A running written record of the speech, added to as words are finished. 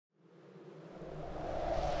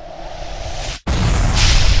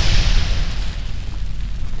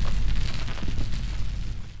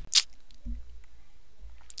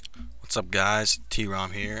What's up guys,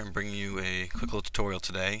 T-Rom here. I'm bringing you a quick little tutorial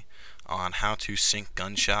today on how to sync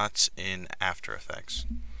gunshots in After Effects.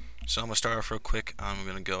 So I'm going to start off real quick. I'm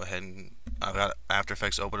going to go ahead and I've got After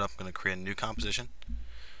Effects open up. I'm going to create a new composition.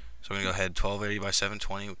 So I'm going to go ahead 1280 by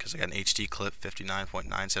 720 because I got an HD clip,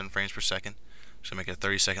 59.97 frames per second. So make it a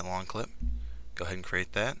 30-second long clip. Go ahead and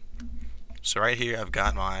create that. So right here I've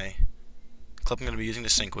got my clip I'm going to be using to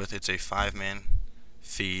sync with. It's a 5-man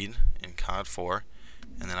feed in COD 4.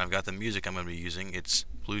 And then I've got the music I'm going to be using. It's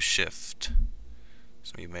Blue Shift.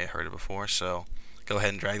 Some of you may have heard it before. So go ahead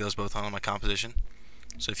and drag those both on my composition.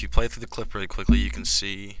 So if you play through the clip really quickly, you can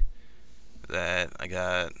see that I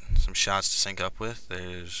got some shots to sync up with.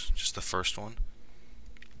 There's just the first one.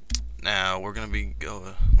 Now we're going to be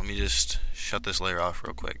let me just shut this layer off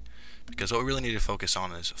real quick, because what we really need to focus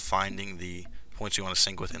on is finding the points you want to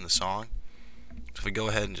sync with in the song. So if we go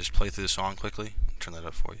ahead and just play through the song quickly, I'll turn that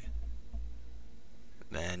up for you.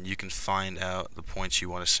 Then you can find out the points you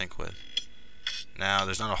want to sync with. Now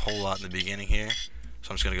there's not a whole lot in the beginning here, so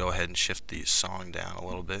I'm just going to go ahead and shift the song down a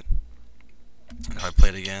little bit. And if I play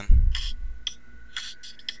it again,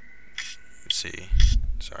 let's see,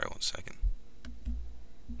 sorry, one second.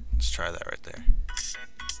 Let's try that right there.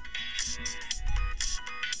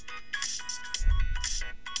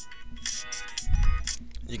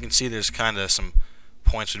 You can see there's kind of some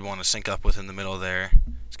points we'd want to sync up with in the middle there.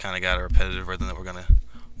 It's kind of got a repetitive rhythm that we're going to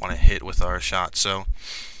want to hit with our shot. So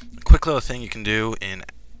a quick little thing you can do in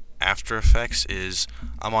After Effects is,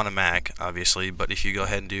 I'm on a Mac obviously, but if you go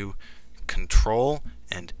ahead and do Control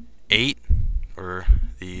and 8, or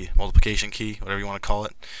the multiplication key, whatever you want to call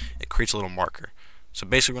it, it creates a little marker. So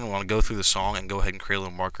basically we're going to want to go through the song and go ahead and create a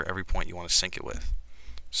little marker every point you want to sync it with.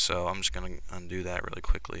 So I'm just going to undo that really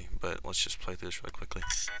quickly, but let's just play through this really quickly.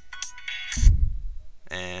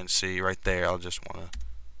 And see right there, I'll just want to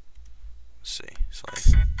see, so like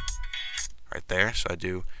right there, so I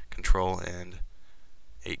do Control and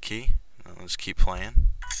 8 key. Now let's keep playing.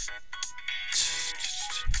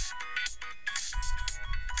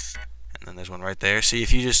 And then there's one right there. See,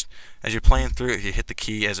 if you just, as you're playing through, if you hit the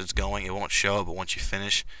key as it's going, it won't show, but once you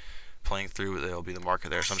finish playing through, there'll be the marker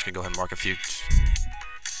there. So I'm just going to go ahead and mark a few.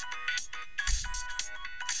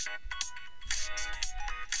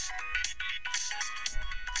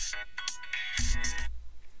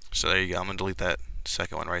 So there you go. I'm going to delete that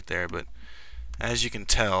second one right there, but as you can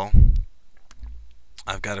tell,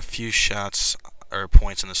 I've got a few shots or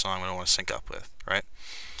points in the song that I want to sync up with, right?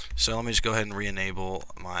 So let me just go ahead and re-enable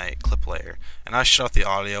my clip layer. And I shut off the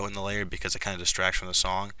audio in the layer because it kind of distracts from the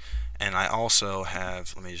song. And I also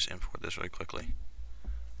have, let me just import this really quickly.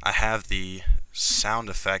 I have the sound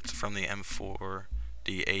effect from the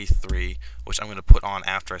M4DA3, which I'm going to put on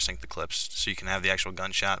after I sync the clips, so you can have the actual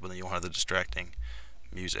gunshot, but then you won't have the distracting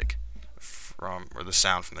music from, or the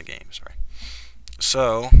sound from the game, sorry.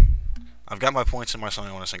 So I've got my points in my song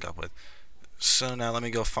I want to sync up with. So now let me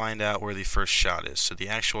go find out where the first shot is. So the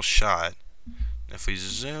actual shot, if we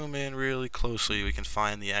zoom in really closely, we can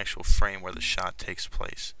find the actual frame where the shot takes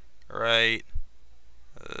place. Right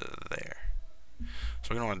there. So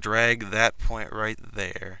we're going to want to drag that point right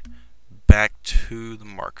there back to the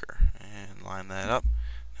marker and line that up.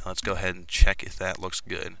 Now let's go ahead and check if that looks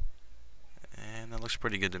good. And that looks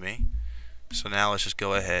pretty good to me. So now let's just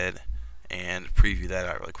go ahead and preview that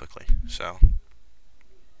out really quickly. So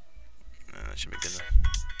that should be good enough.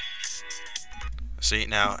 See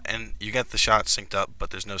now, and you got the shot synced up,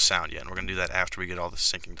 but there's no sound yet, and we're going to do that after we get all the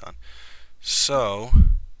syncing done. So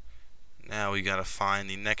now we got to find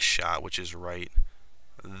the next shot, which is right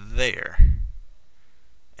there,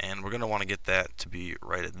 and we're going to want to get that to be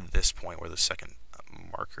right at this point where the second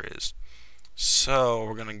marker is. So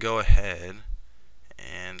we're going to go ahead,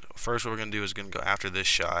 and first what we're going to do is going to go after this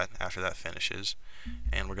shot, after that finishes,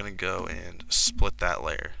 and we're going to go and split that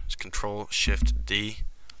layer. It's Control Shift D,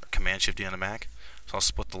 or Command Shift D on the Mac. So I'll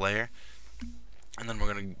split the layer, and then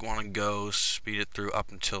we're going to want to go speed it through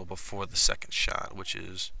up until before the second shot, which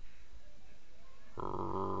is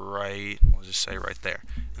right, we'll just say right there,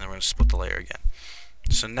 and then we're going to split the layer again.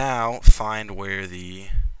 So now find where the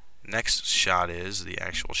next shot is, the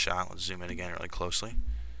actual shot. Let's zoom in again really closely,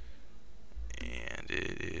 and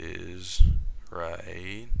it is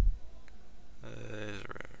right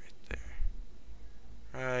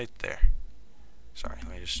there. Sorry,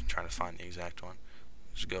 let me just try to find the exact one.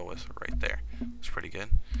 Just go with right there. It's pretty good.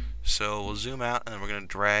 So we'll zoom out, and then we're going to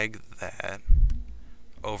drag that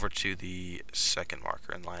over to the second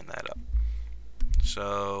marker and line that up.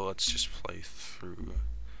 So let's just play through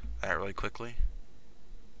that really quickly.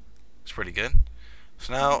 It's pretty good.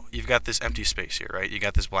 So now you've got this empty space here, right? You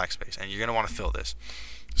got this black space, and you're going to want to fill this.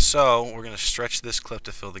 So we're going to stretch this clip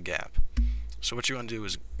to fill the gap. So what you want to do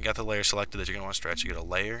is, you got the layer selected that you're going to want to stretch. You go to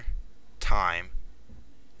Layer, Time,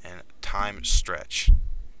 and Time Stretch.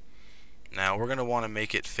 Now we're going to want to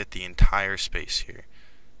make it fit the entire space here.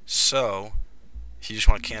 So if you just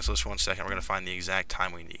want to cancel this for 1 second, we're going to find the exact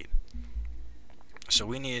time we need. So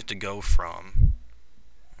we need it to go from,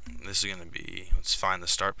 this is going to be, let's find the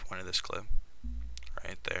start point of this clip,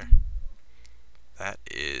 right there. That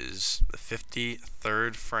is the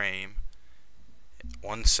 53rd frame,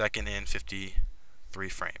 1 second in 53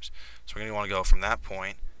 frames. So we're going to want to go from that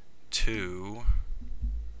point to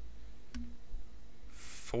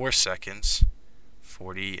 4 seconds,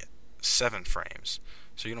 47 frames.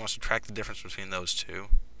 So you're going to want to subtract the difference between those two,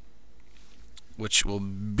 which will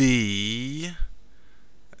be,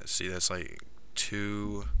 let's see, that's like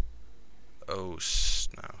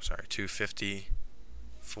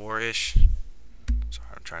 254-ish. Sorry,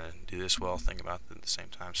 I'm trying to do this while thinking about it at the same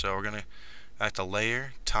time. So we're going to back to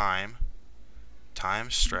Layer, Time,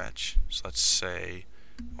 Time Stretch. So let's say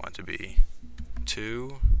we want it to be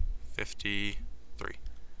 253.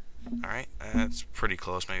 Alright, that's pretty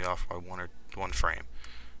close, maybe off by one frame.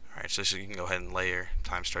 Alright, so you can go ahead and Layer,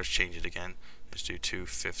 Time Stretch, change it again. Just do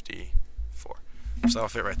 254. So that'll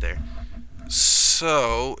fit right there.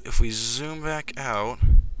 So if we zoom back out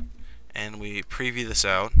and we preview this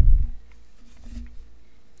out,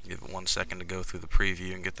 give it 1 second to go through the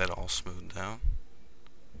preview and get that all smoothed out.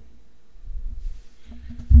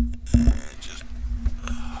 And just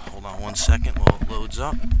hold on 1 second while it loads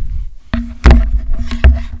up.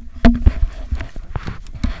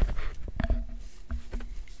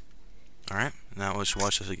 Alright, now let's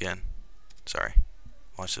watch this again. Sorry,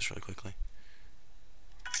 watch this really quickly.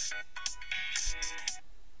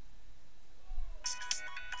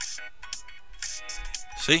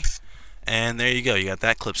 See? And there you go, you got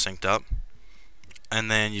that clip synced up. And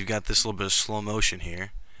then you've got this little bit of slow motion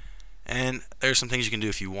here. And there's some things you can do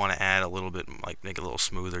if you want to add a little bit, like make it a little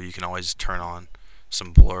smoother. You can always turn on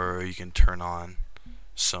some blur, you can turn on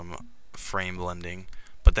some frame blending,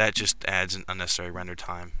 but that just adds an unnecessary render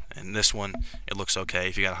time. And this one, it looks okay.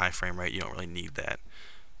 If you got a high frame rate, you don't really need that.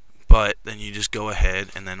 But then you just go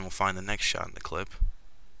ahead and then we'll find the next shot in the clip,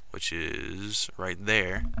 which is right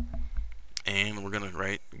there. And we're going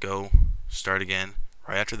to go start again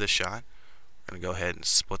right after this shot. We're going to go ahead and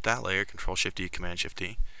split that layer, Control-Shift-D,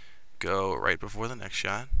 Command-Shift-D. Go right before the next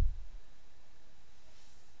shot.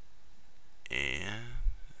 And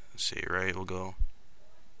let's see, right, we'll go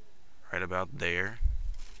right about there.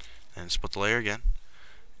 And split the layer again.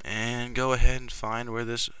 And go ahead and find where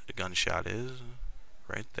this gunshot is,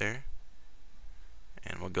 right there.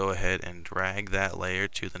 And we'll go ahead and drag that layer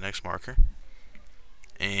to the next marker.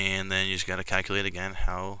 And then you just got to calculate again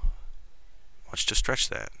how much to stretch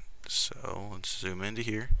that. So let's zoom into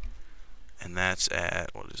here. And that's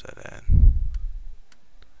at, what is that at?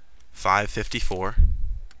 554.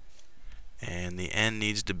 And the end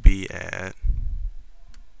needs to be at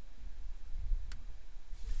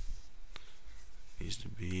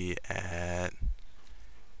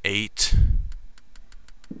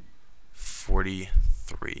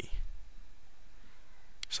 843.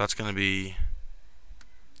 So that's going to be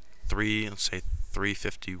let's say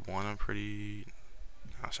 351. I'm pretty,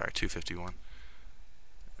 oh, sorry, 251,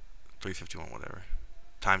 351, whatever.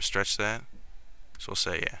 Time stretch that. So we'll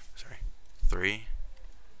say, yeah, sorry,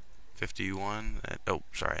 351. Oh,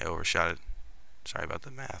 sorry, I overshot it. Sorry about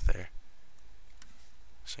the math there.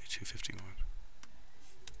 Say 251.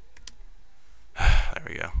 There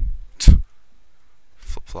we go.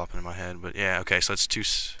 Flip-flopping in my head, but yeah, okay, so it's 2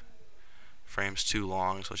 frames too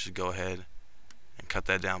long, so let's just go ahead and cut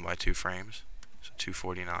that down by 2 frames. So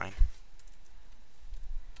 249.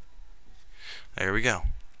 There we go.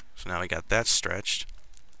 So now we got that stretched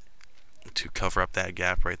to cover up that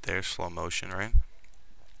gap right there, slow motion, right?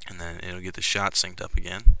 And then it'll get the shot synced up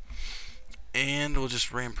again. And we'll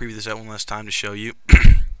just preview this out one last time to show you.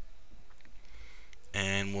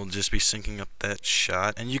 And we'll just be syncing up that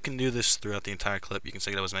shot. And you can do this throughout the entire clip. You can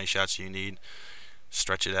sync it up as many shots as you need.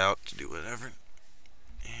 Stretch it out to do whatever.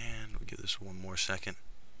 And we'll give this 1 more second.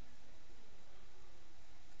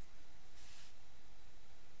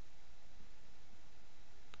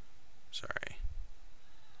 Sorry.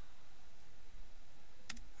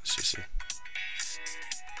 Let's just see.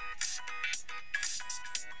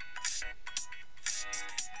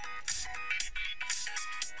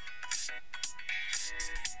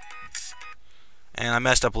 And I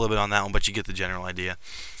messed up a little bit on that one, but you get the general idea.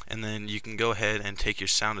 And then you can go ahead and take your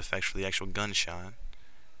sound effects for the actual gunshot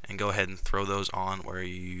and go ahead and throw those on where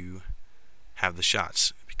you have the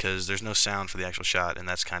shots, because there's no sound for the actual shot, and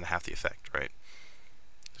that's kind of half the effect, right?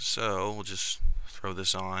 So we'll just throw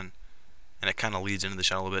this on, and it kind of leads into the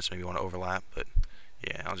shot a little bit, so maybe you want to overlap, but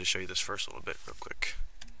yeah, I'll just show you this first a little bit real quick.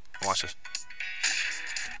 Watch this.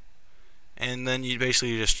 And then you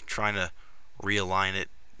basically just trying to realign it,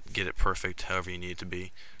 get it perfect however you need it to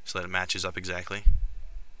be, so that it matches up exactly.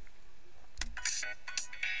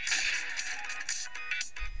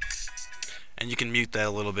 And you can mute that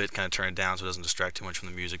a little bit, kind of turn it down so it doesn't distract too much from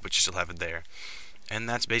the music, but you still have it there. And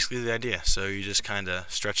that's basically the idea. So you're just kind of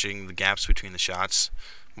stretching the gaps between the shots,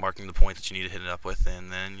 marking the point that you need to hit it up with,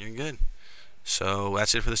 and then you're good. So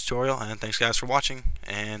that's it for this tutorial, and thanks guys for watching,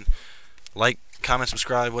 and like, comment,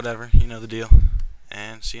 subscribe, whatever, you know the deal,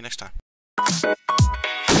 and see you next time.